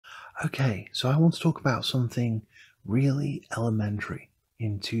Okay, so I want to talk about something really elementary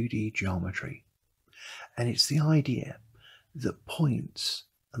in 2D geometry, and it's the idea that points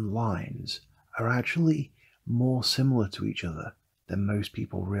and lines are actually more similar to each other than most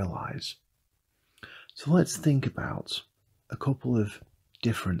people realize. So let's think about a couple of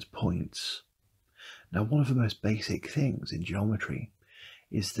different points. Now, one of the most basic things in geometry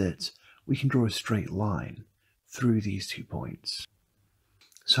is that we can draw a straight line through these 2 points.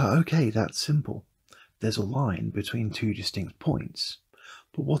 So, okay, that's simple. There's a line between 2 distinct points,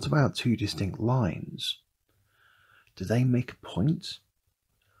 but what about 2 distinct lines? Do they make a point?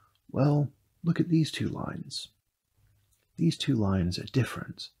 Well, look at these 2 lines. These 2 lines are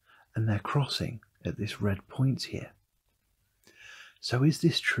different, and they're crossing at this red point here. So is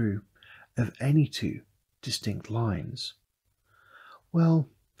this true of any 2 distinct lines? Well,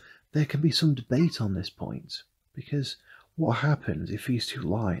 there can be some debate on this point, because what happens if these 2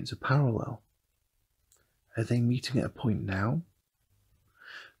 lines are parallel? Are they meeting at a point now?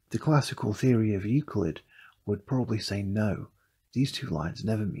 The classical theory of Euclid would probably say no, these 2 lines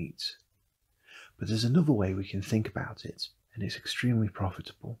never meet. But there's another way we can think about it, and it's extremely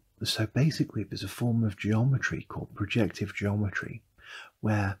profitable. So basically there's a form of geometry called projective geometry,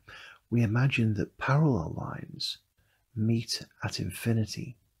 where we imagine that parallel lines meet at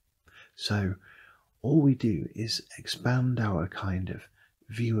infinity. So all we do is expand our kind of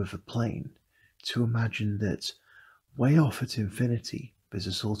view of a plane to imagine that way off at infinity there's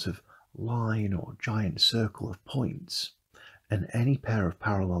a sort of line or giant circle of points, and any pair of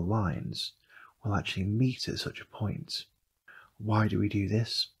parallel lines will actually meet at such a point. Why do we do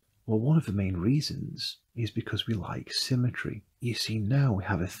this? Well, one of the main reasons is because we like symmetry. You see, now we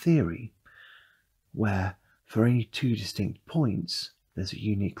have a theory where for any 2 distinct points there's a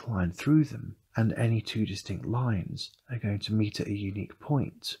unique line through them, and any 2 distinct lines are going to meet at a unique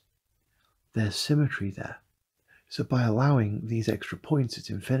point. There's symmetry there. So by allowing these extra points at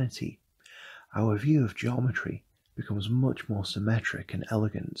infinity, our view of geometry becomes much more symmetric and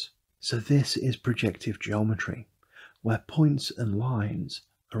elegant. So this is projective geometry, where points and lines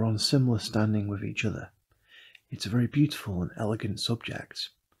are on similar standing with each other. It's a very beautiful and elegant subject,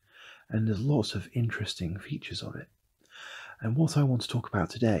 and there's lots of interesting features of it. And what I want to talk about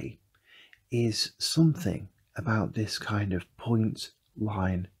today is something about this kind of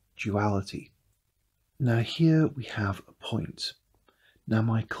point-line duality. Now here we have a point. Now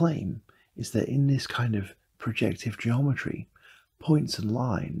my claim is that in this kind of projective geometry, points and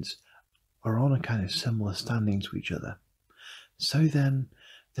lines are on a kind of similar standing to each other. So then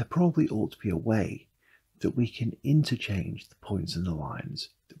there probably ought to be a way that we can interchange the points and the lines,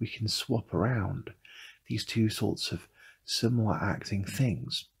 that we can swap around these 2 sorts of similar acting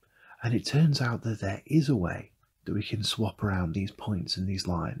things. And it turns out that there is a way that we can swap around these points and these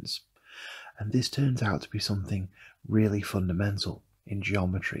lines. And this turns out to be something really fundamental in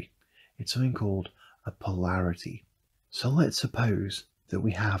geometry. It's something called a polarity. So let's suppose that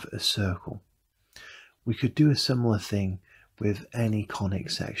we have a circle. We could do a similar thing with any conic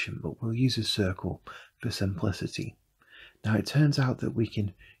section, but we'll use a circle for simplicity. Now it turns out that we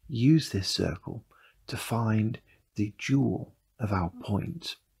can use this circle to find the dual of our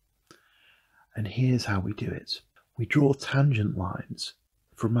point. And here's how we do it. We draw tangent lines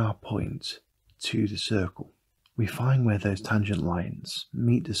from our point to the circle. We find where those tangent lines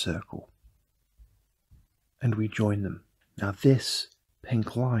meet the circle, and we join them. Now this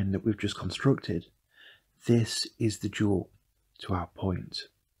pink line that we've just constructed, this is the dual to our point.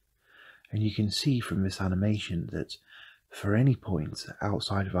 And you can see from this animation that for any point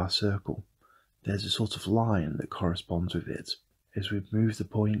outside of our circle, there's a sort of line that corresponds with it. As we move the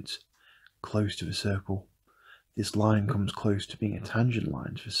point close to the circle, this line comes close to being a tangent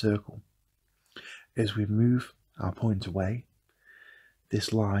line to the circle. As we move our point away,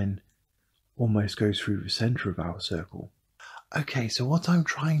 this line almost goes through the center of our circle. Okay, so what I'm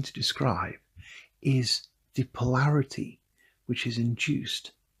trying to describe is the polarity which is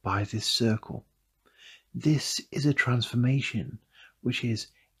induced by this circle. This is a transformation which is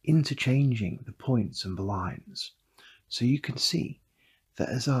interchanging the points and the lines. So you can see that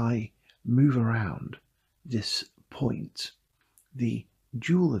as I move around this point, the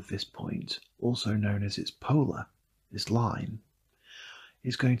dual of this point, also known as its polar, this line,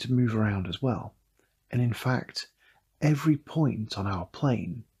 is going to move around as well. And in fact, every point on our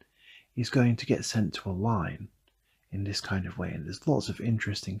plane is going to get sent to a line in this kind of way. And there's lots of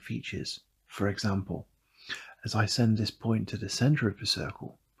interesting features. For example, as I send this point to the center of the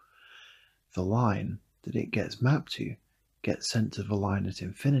circle, the line that it gets mapped to gets sent to the line at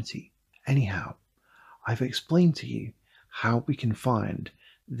infinity. Anyhow, I've explained to you how we can find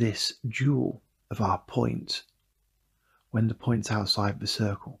this dual of our point when the point's outside the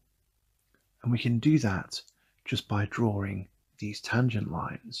circle. And we can do that just by drawing these tangent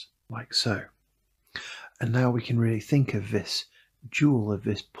lines like so. And now we can really think of this dual of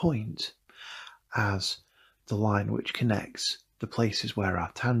this point as the line which connects the places where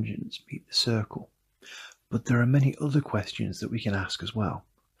our tangents meet the circle. But there are many other questions that we can ask as well.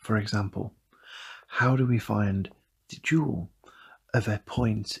 For example, how do we find the dual of a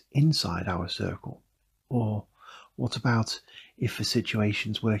point inside our circle? Or what about if the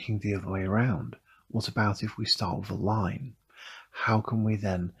situation's working the other way around? What about if we start with a line? How can we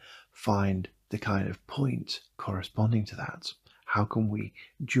then find the kind of point corresponding to that? How can we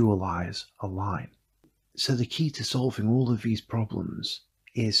dualize a line? So the key to solving all of these problems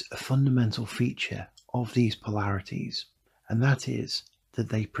is a fundamental feature of these polarities, and that is that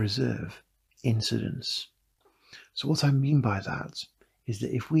they preserve incidence. So what I mean by that is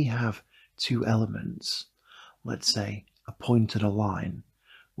that if we have two elements, let's say a point and a line,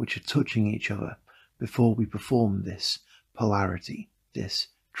 which are touching each other before we perform this polarity, this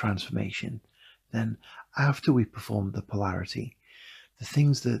transformation, then after we perform the polarity, the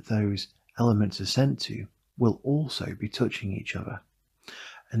things that those elements are sent to will also be touching each other.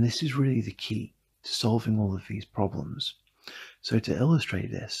 And this is really the key to solving all of these problems. So to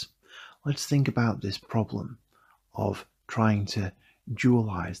illustrate this, let's think about this problem of trying to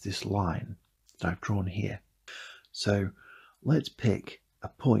dualize this line that I've drawn here. So let's pick a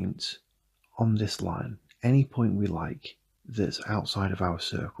point on this line, any point we like that's outside of our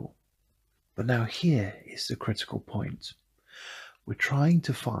circle. But now here is the critical point. We're trying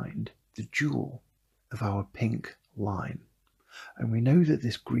to find the dual of our pink line, and we know that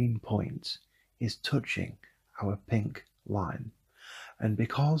this green point is touching our pink line, and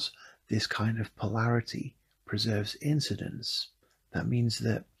because this kind of polarity preserves incidence, that means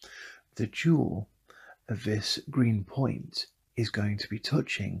that the dual of this green point is going to be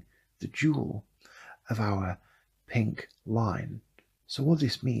touching the dual of our pink line. So what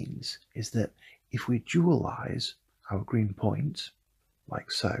this means is that if we dualize our green point,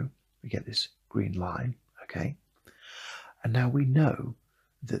 like so, we get this green line, okay? And now we know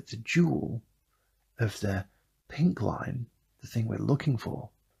that the dual of the pink line, the thing we're looking for,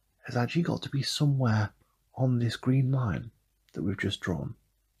 has actually got to be somewhere on this green line that we've just drawn,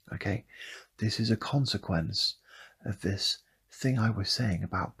 okay? This is a consequence of this thing I was saying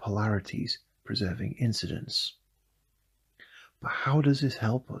about polarities preserving incidence. But how does this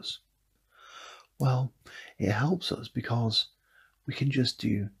help us? Well, it helps us because we can just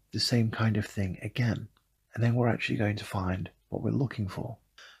do the same kind of thing again, and then we're actually going to find what we're looking for.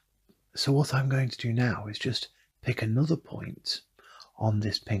 So what I'm going to do now is just pick another point on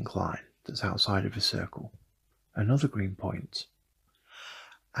this pink line that's outside of a circle, another green point,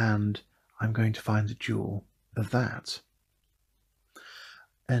 and I'm going to find the dual of that.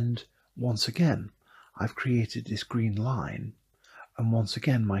 And once again, I've created this green line, and once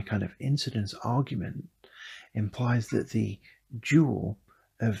again my kind of incidence argument implies that the dual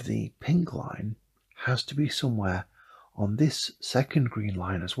of the pink line has to be somewhere on this second green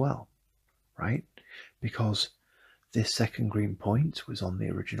line as well, right? Because this second green point was on the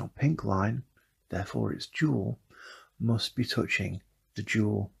original pink line, therefore its dual must be touching the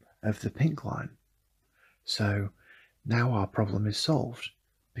dual of the pink line. So now our problem is solved,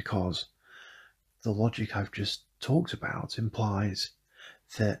 because the logic I've just talked about implies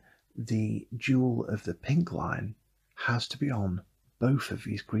that the dual of the pink line has to be on both of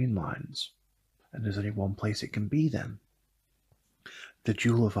these green lines, and there's only one place it can be then. The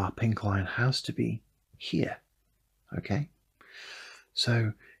dual of our pink line has to be here, okay?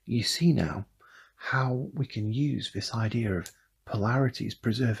 So you see now how we can use this idea of polarities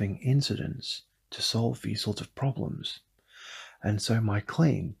preserving incidence to solve these sort of problems. And so my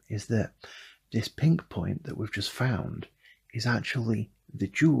claim is that this pink point that we've just found is actually the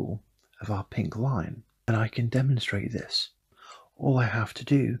dual of our pink line, and I can demonstrate this. All I have to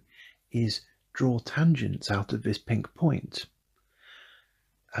do is draw tangents out of this pink point,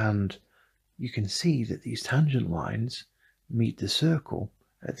 and you can see that these tangent lines meet the circle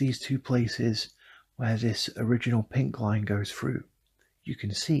at these two places where this original pink line goes through. You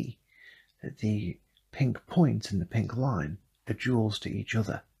can see that the pink point and the pink line are duals to each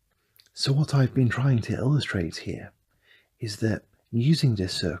other. So what I've been trying to illustrate here is that using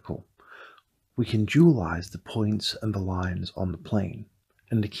this circle, we can dualize the points and the lines on the plane.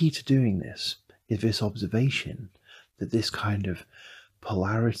 And the key to doing this is this observation that this kind of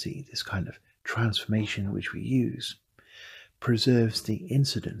polarity, this kind of transformation which we use, preserves the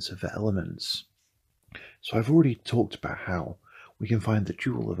incidence of the elements. So I've already talked about how we can find the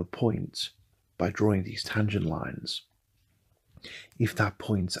dual of a point by drawing these tangent lines. If that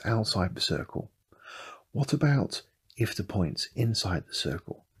point's outside the circle, what about if the point's inside the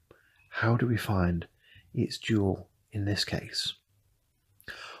circle? How do we find its dual in this case?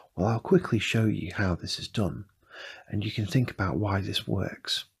 Well, I'll quickly show you how this is done, and you can think about why this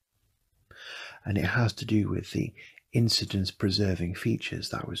works. And it has to do with the incidence preserving features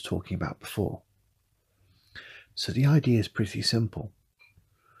that I was talking about before. So the idea is pretty simple.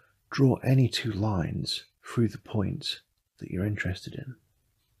 Draw any two lines through the point that you're interested in.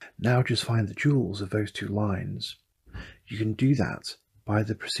 Now just find the duals of those two lines. You can do that by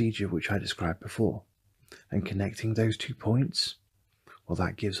the procedure which I described before. And connecting those 2 points, well,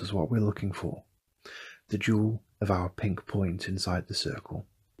 that gives us what we're looking for. The dual of our pink point inside the circle.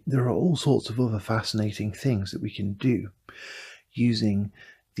 There are all sorts of other fascinating things that we can do using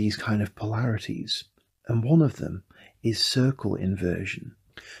these kind of polarities, and one of them is circle inversion.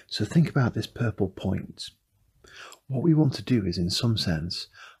 So think about this purple point. What we want to do is, in some sense,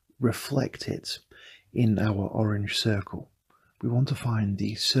 reflect it in our orange circle. We want to find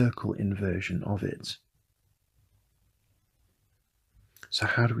the circle inversion of it. So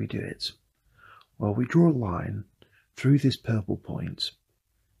how do we do it? Well, we draw a line through this purple point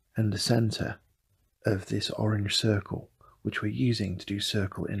and the center of this orange circle, which we're using to do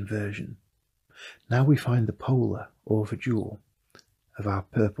circle inversion. Now we find the polar, or the dual, of our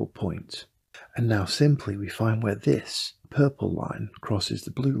purple point. And now simply we find where this purple line crosses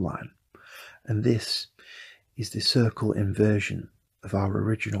the blue line. And this is the circle inversion of our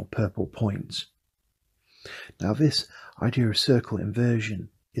original purple point. Now this idea of circle inversion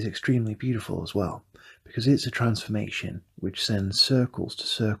is extremely beautiful as well, because it's a transformation which sends circles to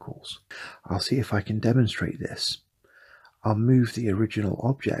circles. I'll see if I can demonstrate this. I'll move the original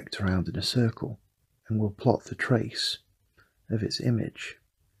object around in a circle and we'll plot the trace of its image.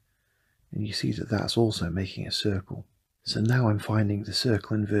 And you see that that's also making a circle. So now I'm finding the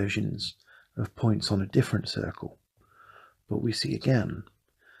circle inversions of points on a different circle. But we see again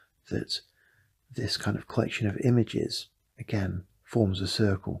that this kind of collection of images again forms a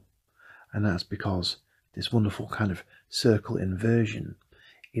circle, and that's because this wonderful kind of circle inversion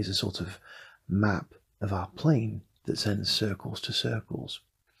is a sort of map of our plane that sends circles to circles.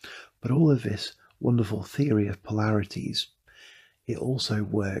 But all of this wonderful theory of polarities, it also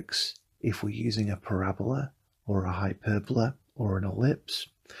works if we're using a parabola or a hyperbola or an ellipse.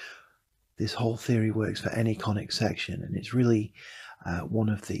 This whole theory works for any conic section, and it's really one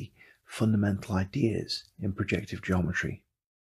of the fundamental ideas in projective geometry.